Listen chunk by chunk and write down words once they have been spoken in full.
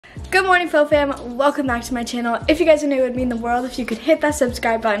Good morning, Phil fam. Welcome back to my channel. If you guys are new, it would mean the world if you could hit that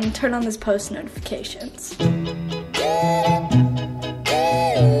subscribe button and turn on those post notifications.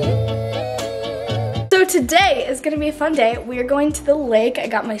 So today is gonna be a fun day. We are going to the lake. I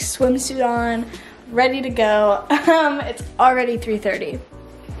got my swimsuit on, ready to go. It's already 3:30.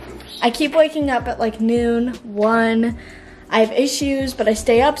 I keep waking up at like noon, 1. I have issues, but I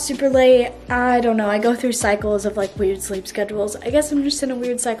stay up super late. I don't know, I go through cycles of like weird sleep schedules. I guess I'm just in a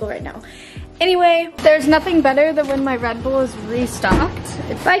weird cycle right now. Anyway, there's nothing better than when my Red Bull is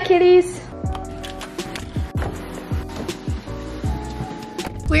restocked. Bye, kitties.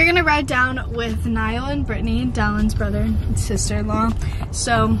 We're gonna ride down with Niall and Brittany, Dallin's brother and sister-in-law.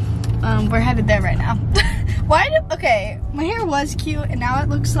 So, we're headed there right now. Okay, my hair was cute and now it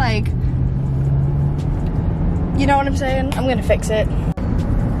looks like, you know what I'm saying? I'm gonna fix it.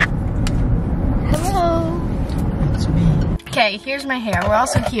 Hello. It's me. Okay, here's my hair. We're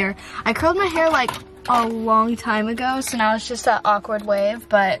also here. I curled my hair like a long time ago, so now it's just that awkward wave,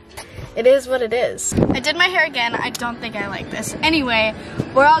 but it is what it is. I did my hair again. I don't think I like this. Anyway,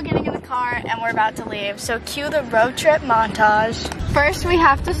 we're all getting in the car and we're about to leave. So cue the road trip montage. First, we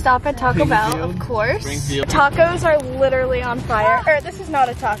have to stop at Taco Bell, of course. Tacos are literally on fire. Or this is not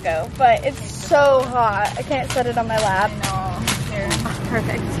a taco, but it's so hot. I can't set it on my lap. Here.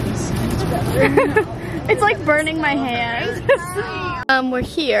 Perfect. It's like burning my hand. We're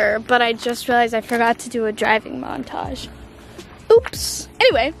here, but I just realized I forgot to do a driving montage. Oops.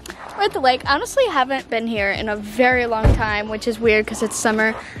 Anyway, we're at the lake. Honestly, I haven't been here in a very long time, which is weird because it's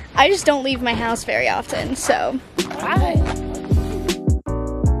summer. I just don't leave my house very often, so. Bye.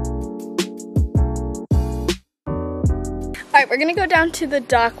 Alright, we're gonna go down to the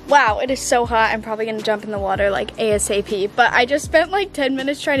dock. Wow, it is so hot. I'm probably gonna jump in the water like ASAP. But I just spent like 10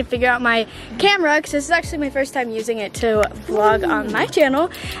 minutes trying to figure out my camera because this is actually my first time using it to vlog on my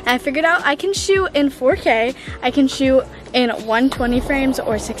channel. And I figured out I can shoot in 4K. I can shoot in 120 frames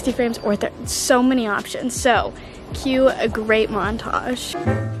or 60 frames or so many options. So, cue a great montage.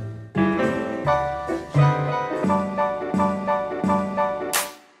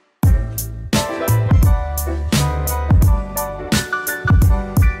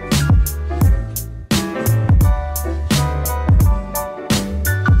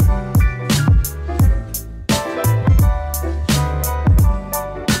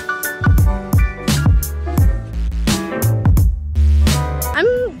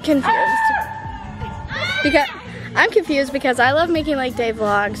 I'm confused because I love making lake day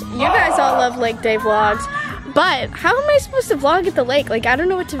vlogs. You guys all love lake day vlogs, but how am I supposed to vlog at the lake? Like, I don't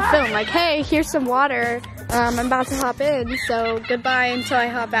know what to film. Like, hey, here's some water. I'm about to hop in, so goodbye until I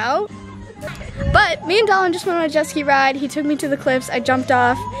hop out. But me and Dallin just went on a jet ski ride. He took me to the cliffs. I jumped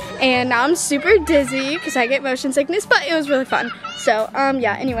off, and now I'm super dizzy because I get motion sickness, but it was really fun. So,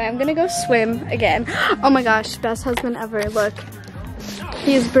 yeah, anyway, I'm gonna go swim again. Oh my gosh, best husband ever. Look.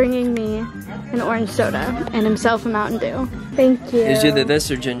 He is bringing me an orange soda and himself a Mountain Dew. Thank you. It's either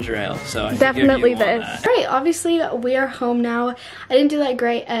this or ginger ale, so I definitely this. Great, obviously we are home now. I didn't do that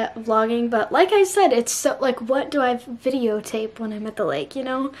great at vlogging, but like I said, it's so, like, what do I videotape when I'm at the lake, you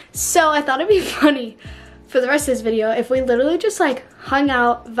know? So I thought it'd be funny for the rest of this video if we literally just like hung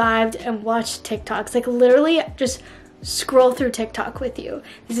out, vibed, and watched TikToks. Like literally just scroll through TikTok with you.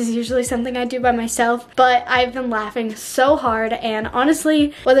 This is usually something I do by myself, but I've been laughing so hard, and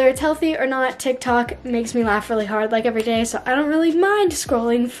honestly, whether it's healthy or not, TikTok makes me laugh really hard like every day, so I don't really mind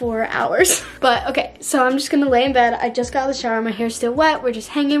scrolling for hours. But okay, so I'm just gonna lay in bed. I just got out of the shower, my hair's still wet, we're just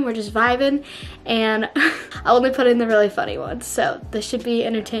hanging, we're just vibing, and I only put in the really funny ones, so this should be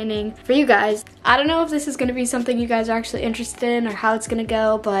entertaining for you guys. I don't know if this is gonna be something you guys are actually interested in or how it's gonna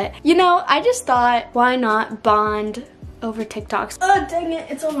go, but you know, I just thought, why not bond over TikToks? Oh, dang it,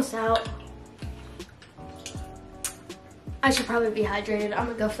 it's almost out. I should probably be hydrated. I'm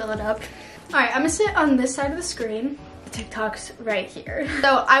gonna go fill it up. All right, I'm gonna sit on this side of the screen. TikTok's right here.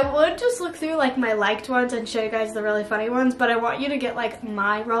 So I would just look through like my liked ones and show you guys the really funny ones, but I want you to get like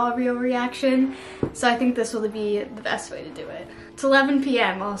my raw real reaction. So I think this will be the best way to do it. It's 11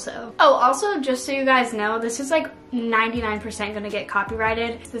 p.m. also. Oh, also, just so you guys know, this is like 99% gonna get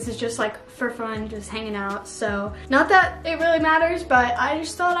copyrighted. This is just like for fun, just hanging out. So not that it really matters, but I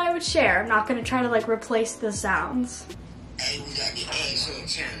just thought I would share. I'm not gonna try to like replace the sounds. Hey, we got the accent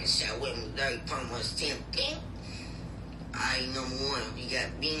challenge. So with me, 30 promos, 10 pink. Alright, number 1, we got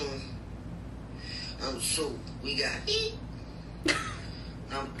Bean. Number 2, we got E.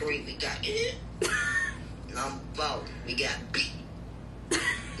 Number 3, we got E. Number 4, we got B.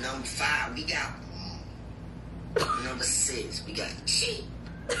 Number 5, we got Number 6, we got G.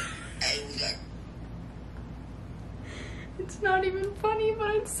 Hey, we got It's not even funny, but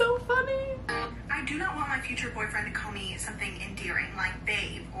it's so funny. I do not want my future boyfriend to call me something endearing, like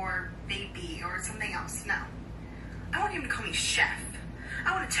babe or baby or something else. No. I want him to call me chef.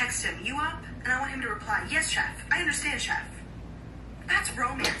 I want to text him, you up? And I want him to reply, yes, chef. I understand, chef. That's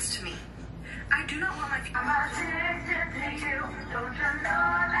romance to me. I do not want my future... I'm addicted to you. Don't you know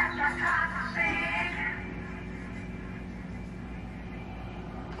that you're toxic?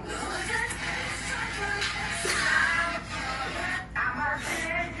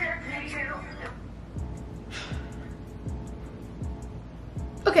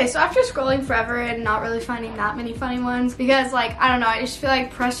 Okay, so after scrolling forever and not really finding that many funny ones, because like, I don't know, I just feel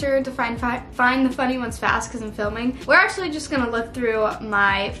like pressure to find the funny ones fast because I'm filming, we're actually just gonna look through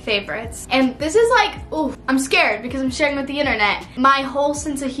my favorites. And this is like, ooh, I'm scared because I'm sharing with the internet my whole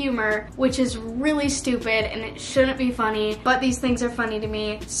sense of humor, which is really stupid and it shouldn't be funny, but these things are funny to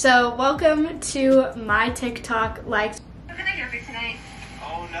me. So welcome to my TikTok likes. What can I get for you tonight?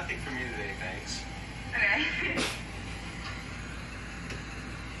 Oh, nothing for me today, thanks. Okay.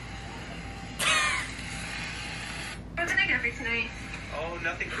 What can I get for you tonight? Oh,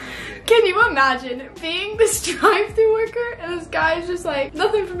 nothing for me today. Can you imagine being this drive-thru worker and this guy is just like,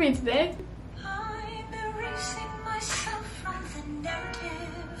 nothing for me today? I'm erasing myself from the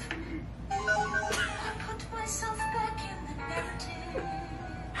narrative. I put myself back in the narrative.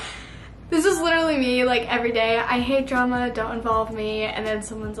 This is literally me, like, every day. I hate drama, don't involve me, and then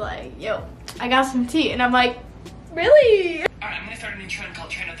someone's like, yo, I got some tea, and I'm like, really? Alright, I'm gonna start a new trend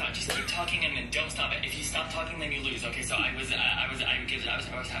called train of thought. Just keep talking and then don't stop it. If you stop talking, then you lose. Okay, so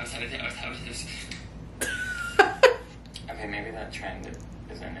Okay, maybe that trend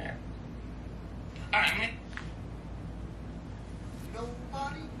isn't it. Alright, I'm gonna...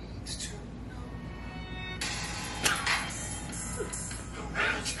 Nobody needs to know.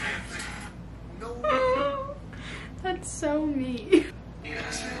 No. That's so me.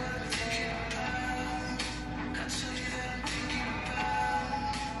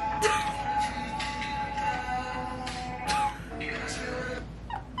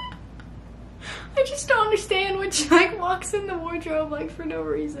 I just don't understand when she like walks in the wardrobe like for no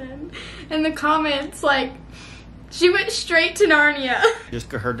reason. And the comments like, she went straight to Narnia.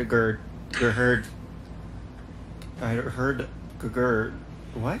 Just heard the gird. I heard a gird.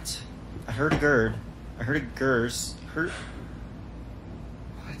 What? I heard a gird. I heard a gers. Heard.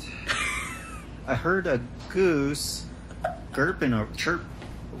 What? I heard a goose. Gurping or chirp.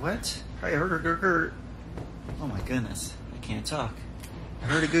 What? I heard a gurr. Oh my goodness. I can't talk. I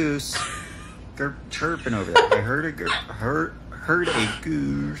heard a goose. Chirping over there. I heard a goose. Heard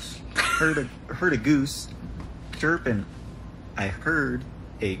a goose chirping. I heard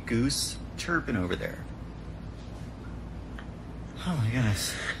a goose chirping over there. Oh my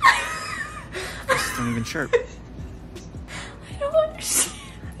goodness. Just don't even chirp. I don't understand.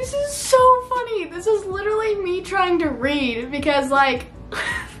 This is so funny. This is literally me trying to read because like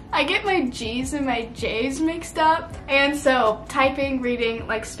I get my G's and my J's mixed up. And so typing, reading,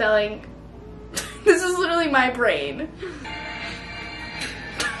 like spelling, this is literally my brain.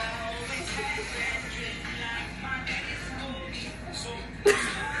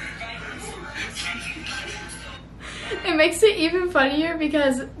 It makes it even funnier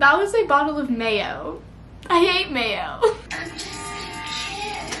because that was a bottle of mayo. I hate mayo.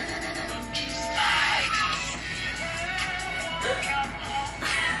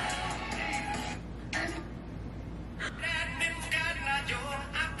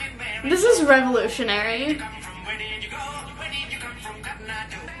 This is revolutionary.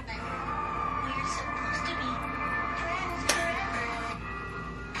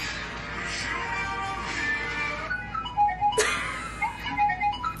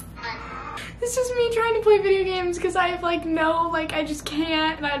 This is me trying to play video games because I have like no, like I just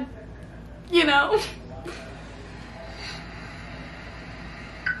can't, and I, you know.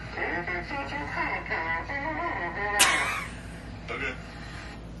 Okay.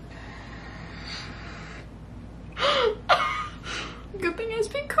 Good thing I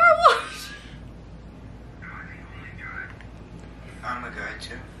speak car wash. I'm a guy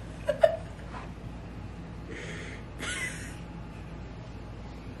too.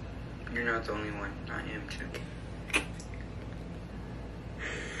 You're not the only one. I am too.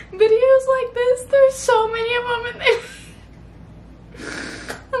 Videos like this, there's so many of them and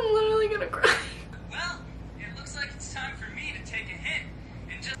I'm literally gonna cry. Well, it looks like it's time for me to take a hit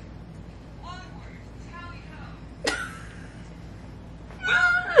and just... Onward, tally ho.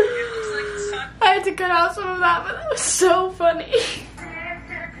 Well, it looks like it's time... I had to cut out some of that, but that was so funny.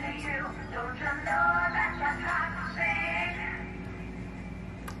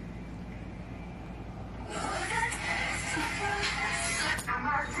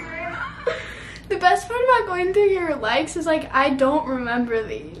 best part about going through your likes is like, I don't remember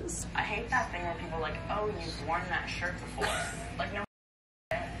these. I hate that thing where people are like, oh, you've worn that shirt before. Like, no,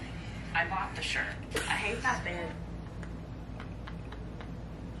 I bought the shirt. I hate that thing.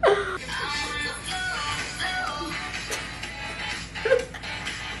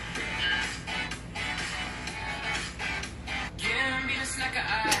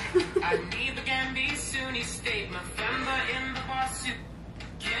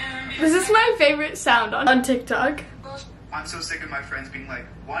 This is my favorite sound on TikTok. I'm so sick of my friends being like,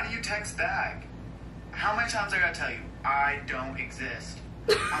 why do you text back? How many times I gotta tell you, I don't exist.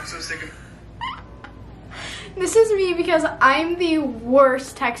 I'm so sick of... This is me because I'm the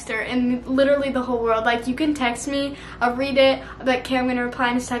worst texter in literally the whole world. Like, you can text me, I'll read it, I'll be like, okay, I'm gonna reply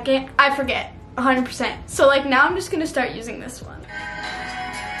in a second. I forget, 100%. So like, now I'm just gonna start using this one.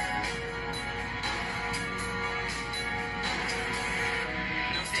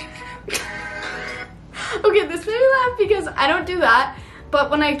 Okay, this made me laugh because I don't do that,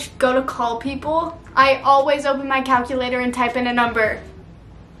 but when I go to call people, I always open my calculator and type in a number.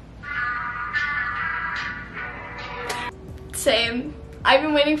 Same. I've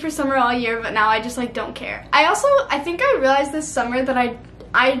been waiting for summer all year, but now I just like don't care. I think I realized this summer that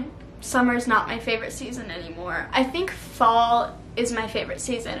summer is not my favorite season anymore. I think fall is my favorite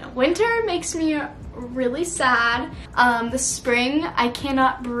season. Winter makes me really sad. The spring, I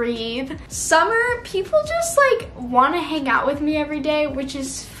cannot breathe. Summer, people just like want to hang out with me every day, which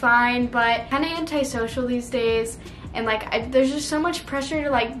is fine, but kind of antisocial these days. And like, there's just so much pressure to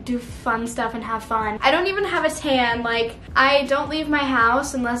like do fun stuff and have fun. I don't even have a tan. Like, I don't leave my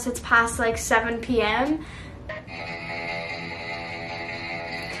house unless it's past like 7 p.m.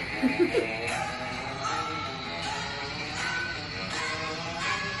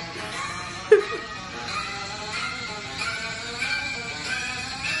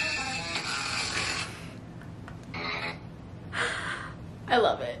 I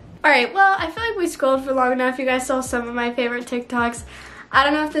love it. Alright, well, I feel like we scrolled for long enough. You guys saw some of my favorite TikToks. I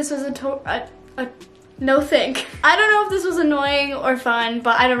don't know if this was no think. I don't know if this was annoying or fun,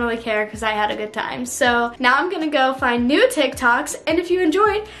 but I don't really care because I had a good time. So now I'm gonna go find new TikToks, and if you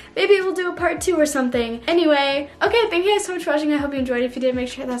enjoyed, maybe we'll do a part 2 or something. Anyway, okay, thank you guys so much for watching. I hope you enjoyed. If you did, make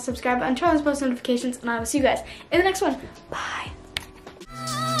sure to hit that subscribe button, turn on those post notifications, and I will see you guys in the next one. Bye.